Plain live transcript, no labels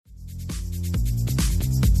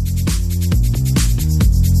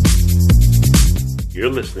You're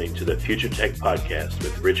listening to the Future Tech Podcast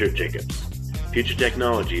with Richard Jacobs. Future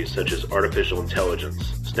technologies such as artificial intelligence,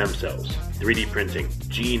 stem cells, 3D printing,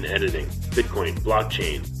 gene editing, Bitcoin,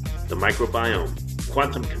 blockchain, the microbiome,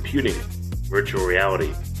 quantum computing, virtual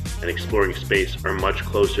reality, and exploring space are much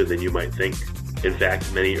closer than you might think. In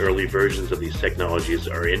fact, many early versions of these technologies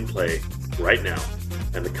are in play right now,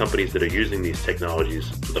 and the companies that are using these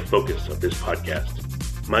technologies are the focus of this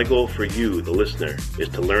podcast. My goal for you, the listener, is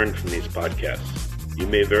to learn from these podcasts. You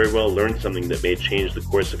may very well learn something that may change the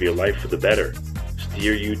course of your life for the better,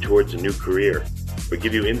 steer you towards a new career, or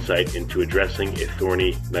give you insight into addressing a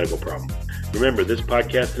thorny medical problem. Remember, this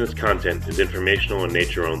podcast and its content is informational in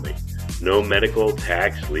nature only. No medical,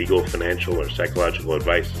 tax, legal, financial, or psychological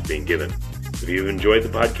advice is being given. If you've enjoyed the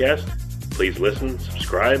podcast, please listen,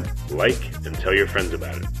 subscribe, like, and tell your friends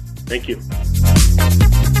about it. Thank you.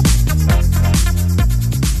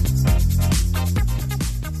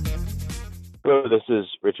 Hello, this is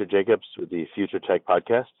Richard Jacobs with the Future Tech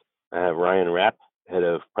Podcast. I have Ryan Rapp, Head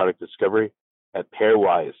of Product Discovery at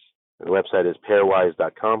Pairwise. The website is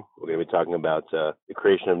pairwise.com. We're going to be talking about the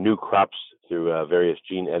creation of new crops through various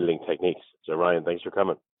gene editing techniques. So, Ryan, thanks for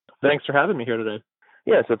coming. Thanks for having me here today.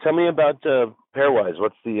 Yeah, so tell me about Pairwise.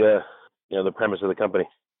 What's the premise of the company?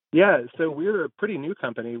 Yeah, so we're a pretty new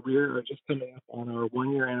company. We're just coming up on our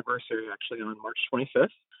 1-year anniversary, actually, on March 25th.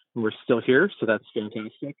 And we're still here, so that's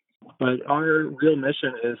fantastic. But our real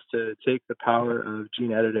mission is to take the power of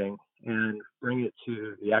gene editing and bring it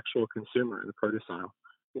to the actual consumer, the produce aisle.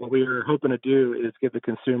 What we are hoping to do is give the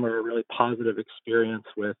consumer a really positive experience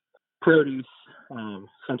with produce,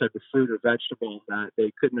 some type of fruit or vegetable that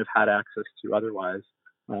they couldn't have had access to otherwise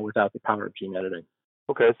without the power of gene editing.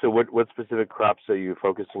 Okay, so what specific crops are you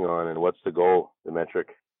focusing on, and what's the goal, the metric?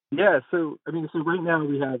 Yeah, so right now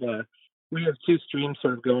we have two streams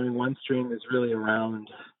sort of going. One stream is really around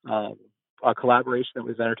a collaboration that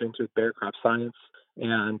we've entered into with Bayer Crop Science,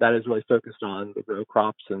 and that is really focused on the row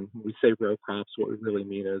crops. And when we say row crops, what we really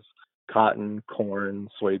mean is cotton, corn,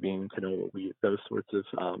 soybean, canola, wheat, those sorts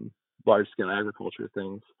of large-scale agriculture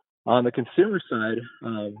things. On the consumer side,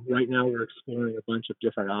 right now we're exploring a bunch of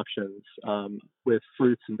different options with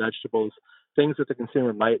fruits and vegetables, things that the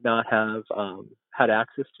consumer might not have had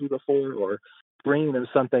access to before, or bringing them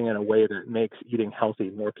something in a way that makes eating healthy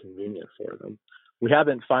more convenient for them. We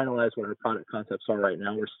haven't finalized what our product concepts are right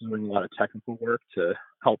now. We're still doing a lot of technical work to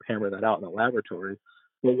help hammer that out in the laboratory.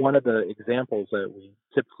 But one of the examples that we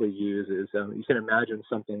typically use is you can imagine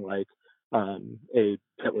something like a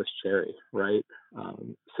pitless cherry, right?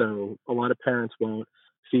 So a lot of parents won't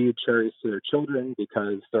feed cherries to their children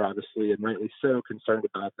because they're obviously, and rightly so, concerned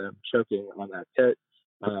about them choking on that pit.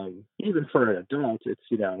 Even for an adult, it's,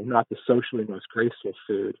 not the socially most graceful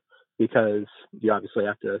food because you obviously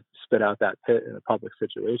have to spit out that pit in a public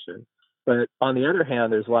situation. But on the other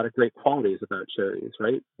hand, there's a lot of great qualities about cherries,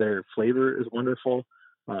 right? Their flavor is wonderful.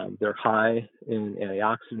 They're high in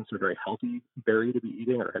antioxidants. They're very healthy berry to be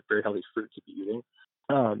eating, or very healthy fruit to be eating.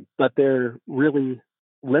 But they're really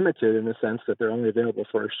limited in the sense that they're only available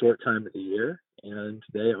for a short time of the year, and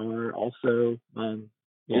they are also,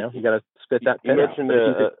 you got to spit that pit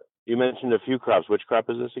out. You mentioned a few crops. Which crop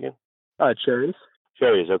is this again? Cherries.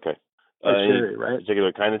 Cherries, okay. Cherry, right?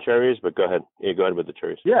 Particular kind of cherries, but go ahead. Yeah, go ahead with the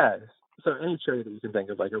cherries. Yeah. So any cherry that you can think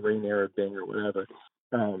of, like a Rainier or Bing or whatever.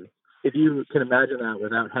 If you can imagine that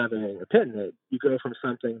without having a pit in it, you go from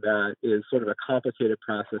something that is sort of a complicated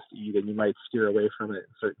process to eat and you might steer away from it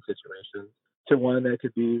in certain situations to one that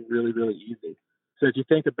could be really, really easy. So if you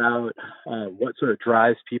think about what sort of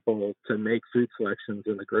drives people to make food selections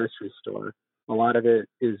in the grocery store, a lot of it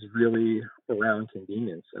is really around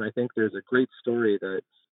convenience. And I think there's a great story that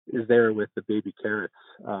is there with the baby carrots.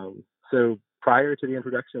 So prior to the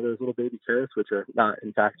introduction of those little baby carrots, which are not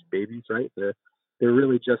in fact babies, right? They're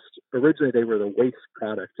really just, originally they were the waste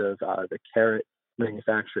product of the carrot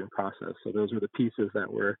manufacturing process. So those were the pieces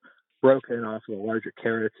that were broken off of the larger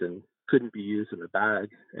carrots and couldn't be used in the bag.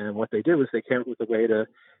 And what they did was they came up with a way to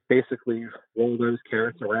basically roll those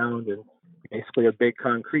carrots around in basically a big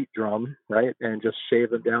concrete drum, right? And just shave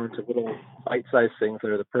them down to little bite-sized things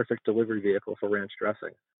that are the perfect delivery vehicle for ranch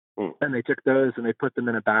dressing. And they took those and they put them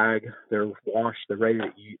in a bag. They're washed, they're ready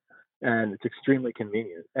to eat, and it's extremely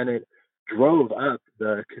convenient. And it drove up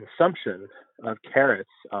the consumption of carrots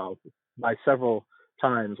by several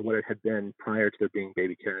times what it had been prior to there being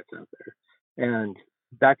baby carrots out there. And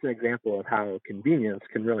that's an example of how convenience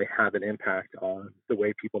can really have an impact on the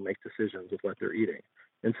way people make decisions with what they're eating.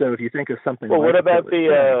 And so if you think of something what about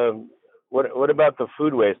the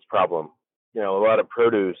food waste problem? A lot of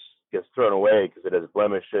produce gets thrown away because it has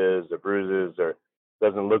blemishes or bruises or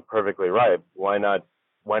doesn't look perfectly ripe. Why not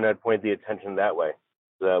point the attention that way?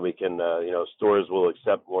 so that we can, stores will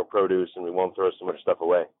accept more produce and we won't throw so much stuff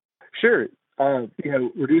away? Sure.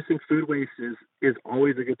 Reducing food waste is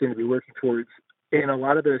always a good thing to be working towards. In a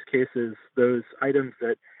lot of those cases, those items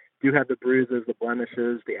that do have the bruises, the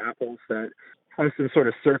blemishes, the apples that have some sort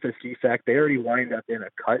of surface defect, they already wind up in a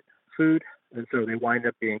cut food. And so they wind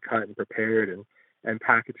up being cut and prepared and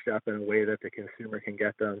packaged up in a way that the consumer can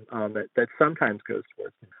get them, that sometimes goes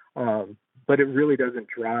towards them. But it really doesn't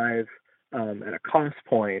drive at a cost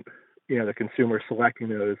point, the consumer selecting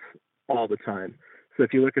those all the time. So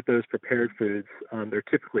if you look at those prepared foods, they're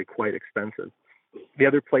typically quite expensive. The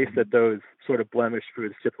other place that those sort of blemished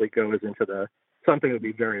foods typically go is into something that would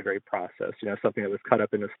be very, very processed, something that was cut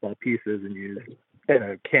up into small pieces and used in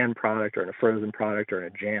a canned product or in a frozen product or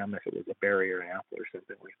in a jam if it was a berry or an apple or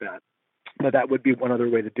something like that. But that would be one other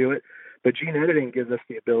way to do it. But gene editing gives us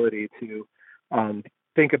the ability to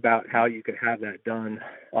think about how you could have that done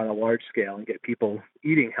on a large scale and get people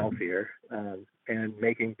eating healthier and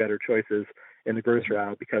making better choices in the grocery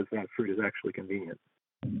aisle because that fruit is actually convenient.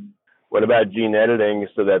 What about gene editing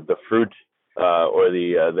so that the fruit or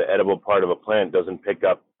the edible part of a plant doesn't pick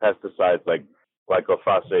up pesticides like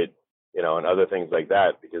glyphosate, and other things like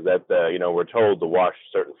that? Because that, we're told to wash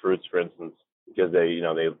certain fruits, for instance, because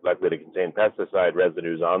they're likely to contain pesticide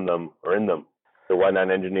residues on them or in them. So why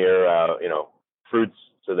not engineer, fruits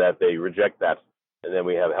so that they reject that, and then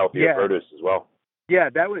we have healthier produce as well? Yeah,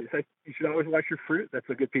 you should always wash your fruit. That's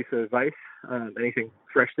a good piece of advice. Anything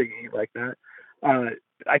fresh that you eat like that.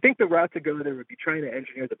 I think the route to go there would be trying to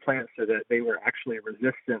engineer the plants so that they were actually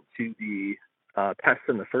resistant to the pests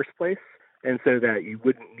in the first place, and so that you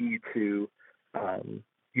wouldn't need to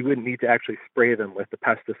actually spray them with the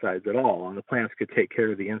pesticides at all, and the plants could take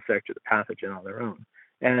care of the insect or the pathogen on their own.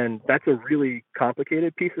 And that's a really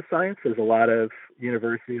complicated piece of science. There's a lot of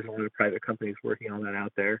universities, a lot of private companies working on that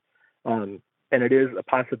out there. And it is a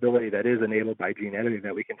possibility that is enabled by gene editing,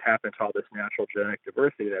 that we can tap into all this natural genetic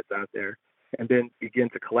diversity that's out there and then begin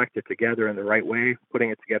to collect it together in the right way,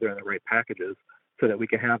 putting it together in the right packages so that we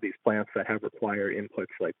can have these plants that have required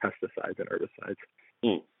inputs like pesticides and herbicides.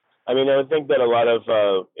 I mean, I would think that a lot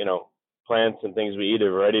of, plants and things we eat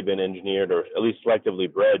have already been engineered or at least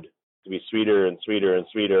selectively bred to be sweeter and sweeter and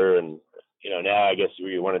sweeter. And, now I guess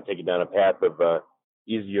we want to take it down a path of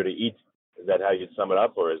easier to eat. Is that how you sum it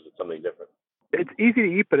up, or is it something different? It's easy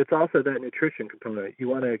to eat, but it's also that nutrition component. You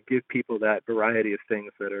want to give people that variety of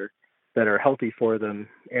things that are healthy for them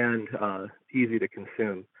and easy to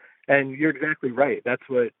consume. And you're exactly right. That's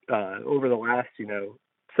what over the last,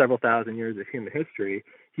 several thousand years of human history,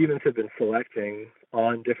 humans have been selecting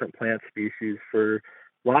on different plant species for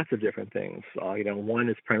lots of different things. One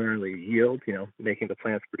is primarily yield, making the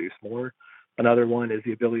plants produce more. Another one is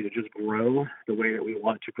the ability to just grow the way that we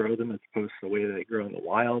want to grow them as opposed to the way that they grow in the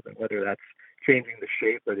wild, and whether that's changing the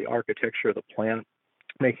shape or the architecture of the plant,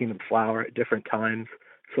 making them flower at different times,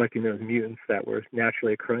 selecting those mutants that were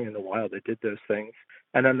naturally occurring in the wild that did those things.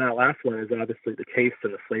 And then that last one is obviously the taste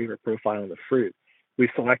and the flavor profile in the fruit. We've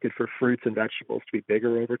selected for fruits and vegetables to be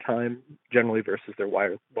bigger over time, generally versus their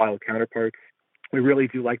wild counterparts. We really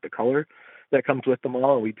do like the color that comes with them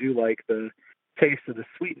all, and we do like the taste of the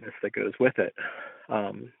sweetness that goes with it.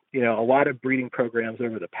 A lot of breeding programs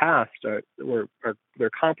over the past they're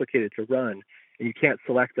complicated to run, and you can't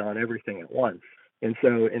select on everything at once. And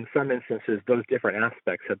so in some instances, those different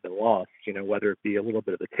aspects have been lost, whether it be a little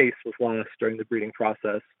bit of the taste was lost during the breeding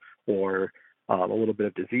process or a little bit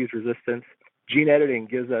of disease resistance. Gene editing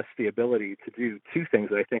gives us the ability to do two things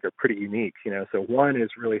that I think are pretty unique. So one is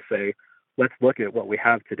really say, let's look at what we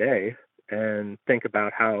have today and think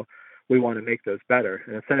about how we want to make those better.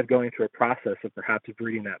 And instead of going through a process of perhaps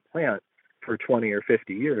breeding that plant for 20 or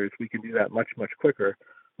 50 years, we can do that much, much quicker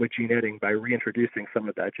with gene editing by reintroducing some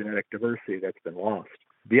of that genetic diversity that's been lost.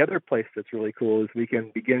 The other place that's really cool is we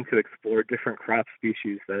can begin to explore different crop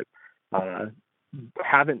species that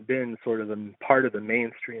haven't been sort of part of the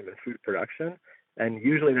mainstream in food production. And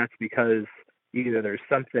usually that's because either there's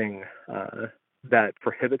something that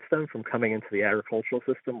prohibits them from coming into the agricultural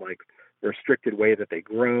system, like the restricted way that they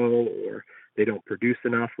grow, or they don't produce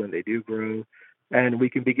enough when they do grow. And we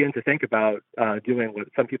can begin to think about doing what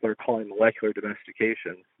some people are calling molecular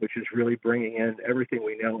domestication, which is really bringing in everything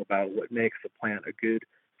we know about what makes a plant a good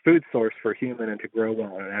food source for a human and to grow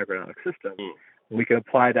well in an agronomic system. And we can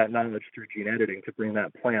apply that knowledge through gene editing to bring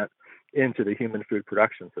that plant into the human food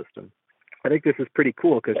production system. I think this is pretty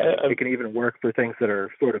cool because it can even work for things that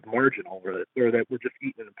are sort of marginal or that we're just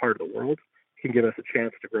eating in a part of the world. It can give us a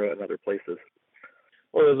chance to grow in other places.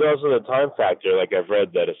 Well, there's also the time factor. Like I've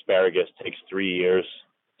read that asparagus takes 3 years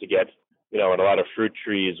to get, and a lot of fruit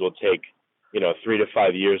trees will take, 3 to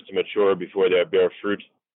 5 years to mature before they bear fruit.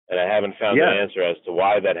 and I haven't found an answer as to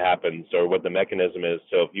why that happens or what the mechanism is.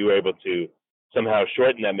 So if you were able to somehow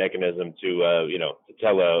shorten that mechanism to, to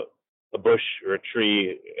tell a bush or a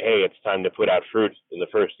tree, hey, it's time to put out fruit in the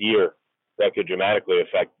first year, that could dramatically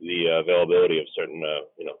affect the availability of certain,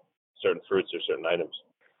 certain fruits or certain items.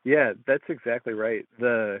 Yeah, that's exactly right.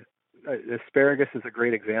 The asparagus is a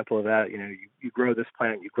great example of that. You grow this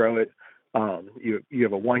plant, you grow it. You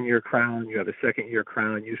have a 1-year crown, you have a 2nd-year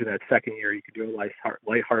crown. Usually that 2nd year you can do a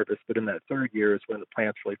light harvest, but in that 3rd year is when the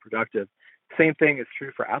plant's really productive. Same thing is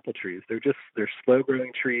true for apple trees. They're slow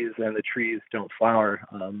growing trees, and the trees don't flower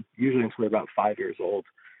usually until they're about 5 years old.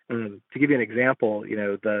 To give you an example,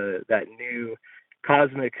 that new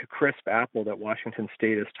Cosmic Crisp apple that Washington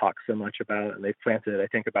State has talked so much about, and they've planted, I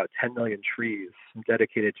think, about 10 million trees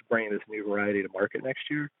dedicated to bringing this new variety to market next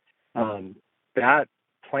year. That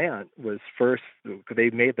plant was first, they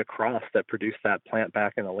made the cross that produced that plant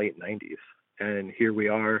back in the late 90s. And here we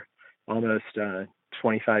are almost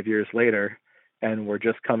 25 years later, and we're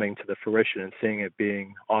just coming to the fruition and seeing it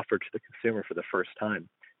being offered to the consumer for the first time.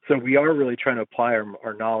 So we are really trying to apply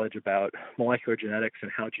our knowledge about molecular genetics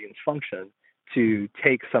and how genes function to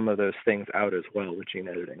take some of those things out as well with gene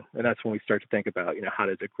editing. And that's when we start to think about, how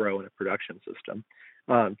does it grow in a production system?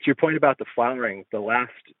 To your point about the flowering, the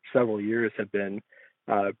last several years have been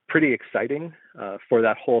pretty exciting for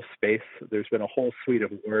that whole space. There's been a whole suite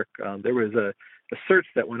of work. There was a search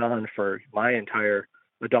that went on for my entire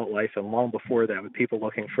adult life and long before that with people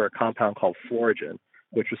looking for a compound called Florigen,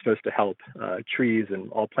 which was supposed to help trees and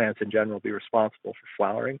all plants in general be responsible for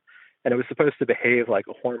flowering. And it was supposed to behave like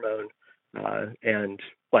a hormone and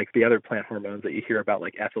like the other plant hormones that you hear about,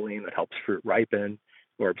 like ethylene that helps fruit ripen,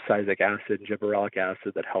 or abscisic acid and gibberellic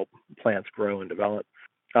acid that help plants grow and develop.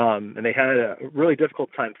 And they had a really difficult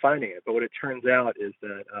time finding it. But what it turns out is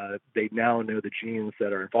that they now know the genes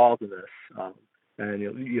that are involved in this. And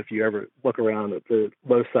if you ever look around at the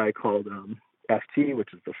loci called FT,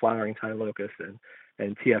 which is the flowering time locus,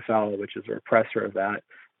 and TFL, which is a repressor of that,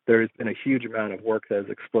 there's been a huge amount of work that has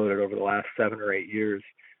exploded over the last 7 or 8 years,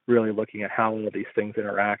 really looking at how all of these things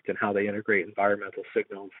interact and how they integrate environmental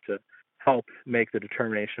signals to help make the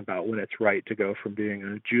determination about when it's right to go from being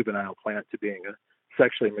a juvenile plant to being a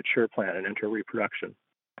sexually mature plant and enter reproduction.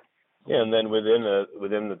 Yeah, and then within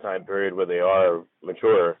the time period where they are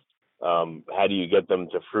mature, how do you get them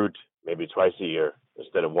to fruit maybe twice a year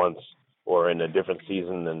instead of once, or in a different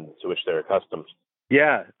season than to which they're accustomed?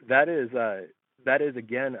 Yeah, that is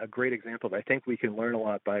again a great example. I think we can learn a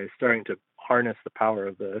lot by starting to harness the power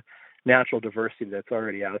of the natural diversity that's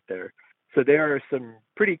already out there. So there are some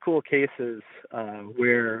pretty cool cases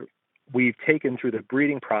where we've taken through the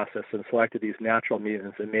breeding process and selected these natural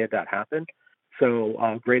mutants and made that happen. So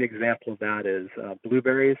a great example of that is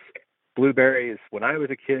blueberries. Blueberries, when I was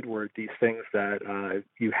a kid, were these things that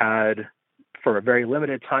you had for a very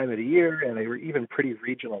limited time of the year, and they were even pretty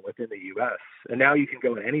regional within the U.S. And now you can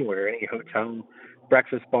go anywhere, any hotel,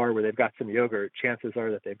 breakfast bar where they've got some yogurt, chances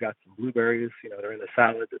are that they've got some blueberries, they're in the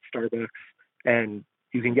salads at Starbucks, and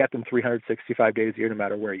you can get them 365 days a year no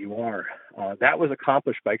matter where you are. That was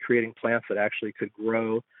accomplished by creating plants that actually could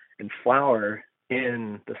grow and flower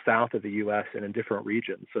in the south of the U.S. and in different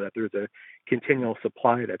regions, so that there's a continual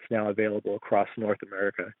supply that's now available across North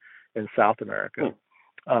America and South America.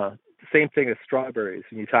 Same thing as strawberries.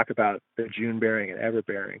 When you talk about the June-bearing and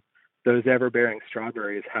ever-bearing, those ever-bearing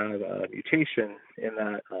strawberries have a mutation in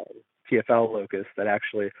that TFL locus that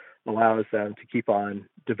actually allows them to keep on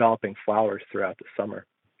developing flowers throughout the summer.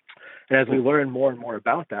 And as we learn more and more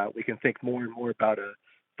about that, we can think more and more about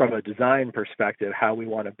from a design perspective, how we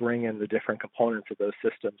want to bring in the different components of those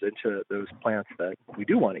systems into those plants that we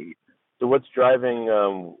do want to eat. So what's driving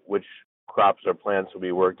which crops or plants will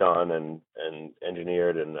be worked on and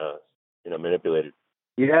engineered and manipulated?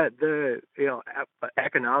 Yeah,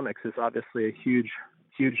 economics is obviously a huge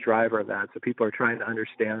driver of that. So people are trying to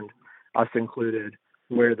understand, us included,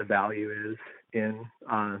 where the value is in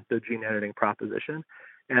the gene editing proposition.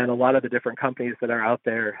 And a lot of the different companies that are out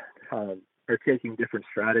there are taking different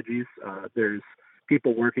strategies. There's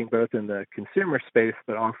people working both in the consumer space,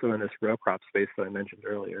 but also in this row crop space that I mentioned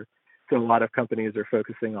earlier. So a lot of companies are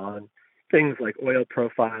focusing on things like oil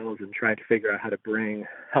profiles and trying to figure out how to bring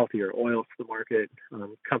healthier oils to the market.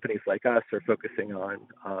 Companies like us are focusing on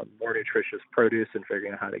more nutritious produce and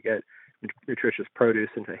figuring out how to get nutritious produce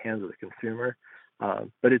into the hands of the consumer.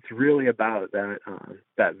 But it's really about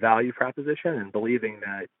that value proposition and believing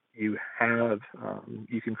that you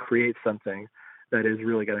can create something that is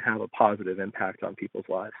really going to have a positive impact on people's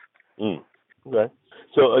lives. Okay.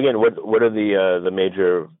 So again, what are the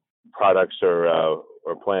major products or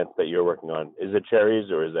plants that you're working on? Is it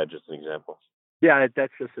cherries, or is that just an example? Yeah,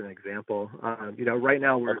 that's just an example. Right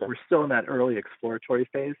now Okay. we're still in that early exploratory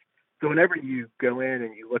phase. So whenever you go in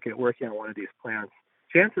and you look at working on one of these plants,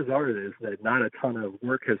 chances are is that not a ton of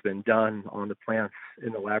work has been done on the plants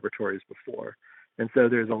in the laboratories before. And so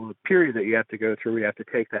there's a period that you have to go through. You have to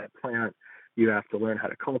take that plant, you have to learn how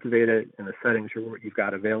to cultivate it in the settings you've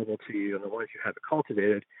got available to you, and the ones you have it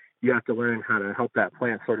cultivated, you have to learn how to help that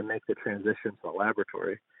plant sort of make the transition to the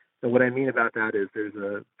laboratory. And what I mean about that is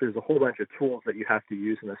there's a whole bunch of tools that you have to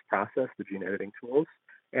use in this process, the gene editing tools,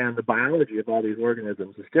 and the biology of all these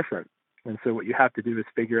organisms is different. And so what you have to do is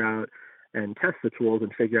figure out and test the tools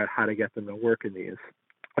and figure out how to get them to work in these.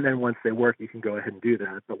 And then once they work, you can go ahead and do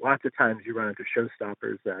that. But lots of times you run into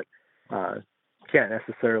showstoppers that uh, can't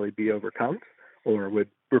necessarily be overcome or would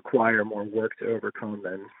require more work to overcome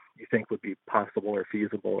than you think would be possible or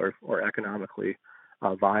feasible or economically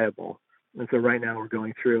viable. And so right now we're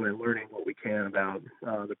going through and learning what we can about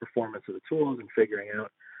the performance of the tools and figuring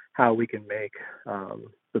out how we can make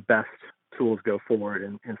the best tools go forward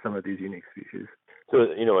in some of these unique species. So,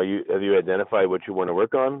 have you identified what you want to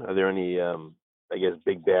work on? Are there any, I guess,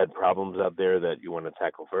 big bad problems out there that you want to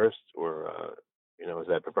tackle first, or is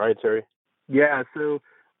that proprietary? Yeah, so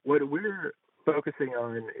what we're focusing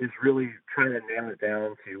on is really trying to nail it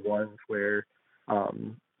down to ones where,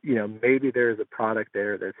 maybe there's a product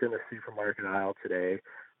there that's in the supermarket aisle today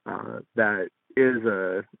that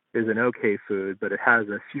is an okay food, but it has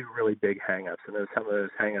a few really big hangups, and some of those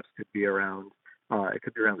hangups could be around it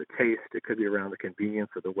could be around the taste, it could be around the convenience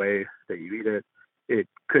of the way that you eat it. It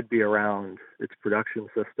could be around its production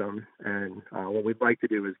system, and what we'd like to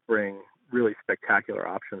do is bring really spectacular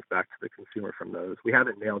options back to the consumer from those. We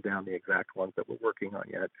haven't nailed down the exact ones that we're working on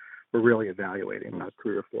yet. We're really evaluating about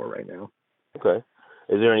 3 or 4 right now. Okay.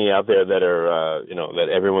 Is there any out there that are, that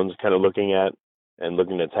everyone's kind of looking at and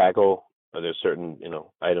looking to tackle? Are there certain,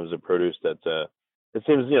 items of produce that it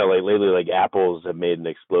seems, like lately, like apples have made an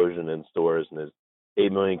explosion in stores, and there's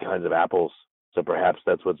 8 million kinds of apples. So perhaps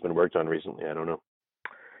that's what's been worked on recently. I don't know.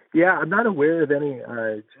 Yeah, I'm not aware of any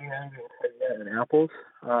gene editing in apples.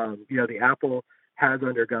 The apple has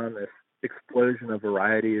undergone this explosion of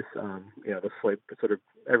varieties. The flavor, sort of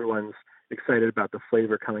everyone's excited about the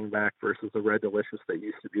flavor coming back versus the Red Delicious that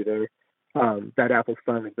used to be there. That apple's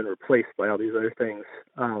finally been replaced by all these other things.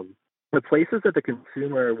 The places that the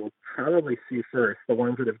consumer will probably see first, the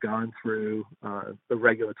ones that have gone through the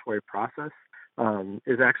regulatory process,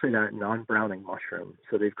 is actually that non-browning mushroom.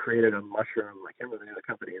 So they've created a mushroom, I can't remember the name of the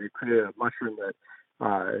company, they've created a mushroom that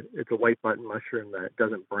it's a white button mushroom that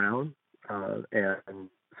doesn't brown, and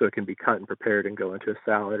so it can be cut and prepared and go into a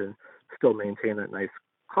salad and still maintain that nice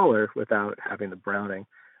color without having the browning.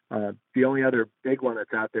 The only other big one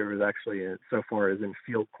that's out there is actually so far is in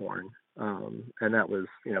field corn, and that was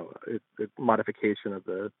a modification of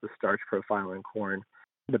the starch profile in corn,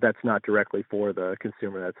 but that's not directly for the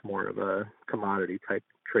consumer. That's more of a commodity type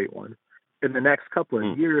trait one. In the next couple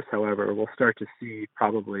of years, however, we'll start to see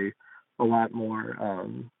probably a lot more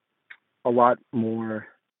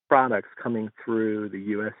products coming through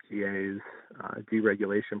the USDA's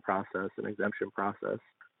deregulation process and exemption process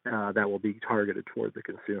that will be targeted toward the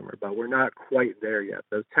consumer. But we're not quite there yet.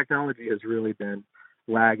 The technology has really been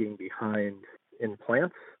lagging behind in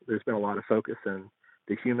plants. There's been a lot of focus in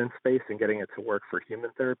the human space and getting it to work for human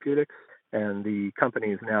therapeutics. And the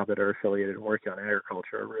companies now that are affiliated and working on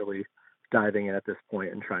agriculture are really diving in at this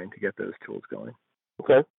point and trying to get those tools going.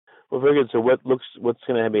 Okay. Well, very good. So what's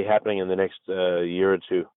going to be happening in the next year or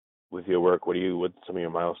two with your work? What's some of your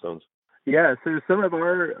milestones? Yeah, so some of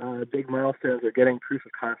our big milestones are getting proof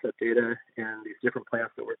of concept data in these different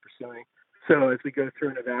plants that we're pursuing. So as we go through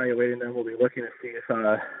and evaluating them, we'll be looking to see if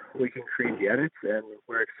we can create the edits, and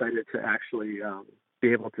we're excited to actually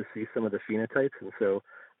be able to see some of the phenotypes. And so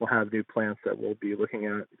we'll have new plants that we'll be looking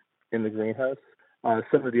at in the greenhouse.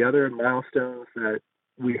 Some of the other milestones that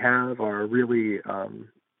we have are really,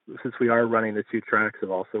 since we are running the 2 tracks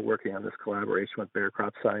of also working on this collaboration with Bayer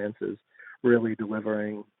Crop Science, is really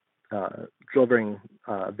delivering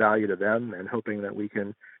value to them and hoping that we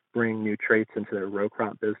can bring new traits into their row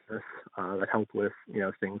crop business that help with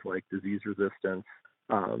things like disease resistance,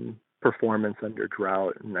 performance under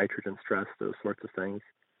drought, nitrogen stress, those sorts of things,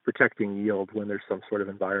 protecting yield when there's some sort of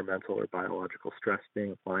environmental or biological stress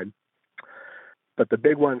being applied. But the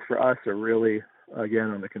big ones for us are really,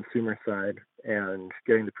 again, on the consumer side and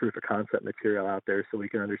getting the proof of concept material out there so we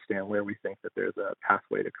can understand where we think that there's a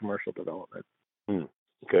pathway to commercial development.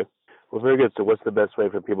 Okay. Well, very good. So what's the best way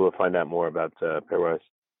for people to find out more about Pairwise?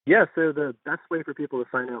 Yeah, so the best way for people to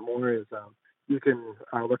find out more is you can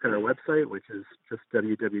look at our website, which is just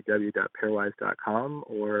www.pairwise.com,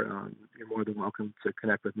 or you're more than welcome to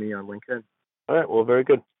connect with me on LinkedIn. All right. Well, very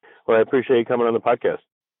good. Well, I appreciate you coming on the podcast.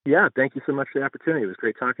 Yeah, thank you so much for the opportunity. It was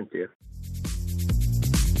great talking to you.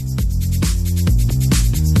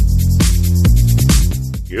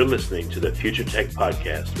 You're listening to the Future Tech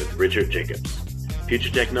Podcast with Richard Jacobs. Future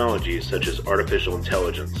technologies such as artificial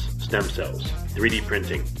intelligence, stem cells, 3D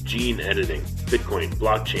printing, gene editing, Bitcoin,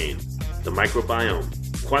 blockchain, the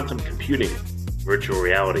microbiome, quantum computing, virtual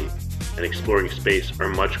reality, and exploring space are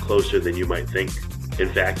much closer than you might think. In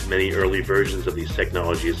fact, many early versions of these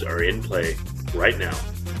technologies are in play right now,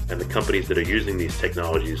 and the companies that are using these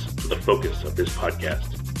technologies are the focus of this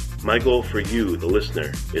podcast. My goal for you, the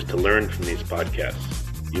listener, is to learn from these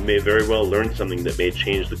podcasts. You may very well learn something that may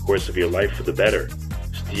change the course of your life for the better,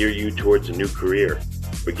 steer you towards a new career,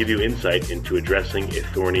 or give you insight into addressing a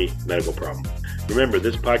thorny medical problem. Remember,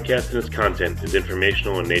 this podcast and its content is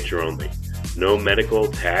informational in nature only. No medical,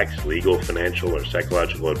 tax, legal, financial, or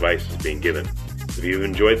psychological advice is being given. If you've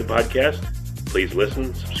enjoyed the podcast, please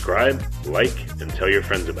listen, subscribe, like, and tell your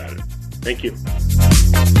friends about it. Thank you.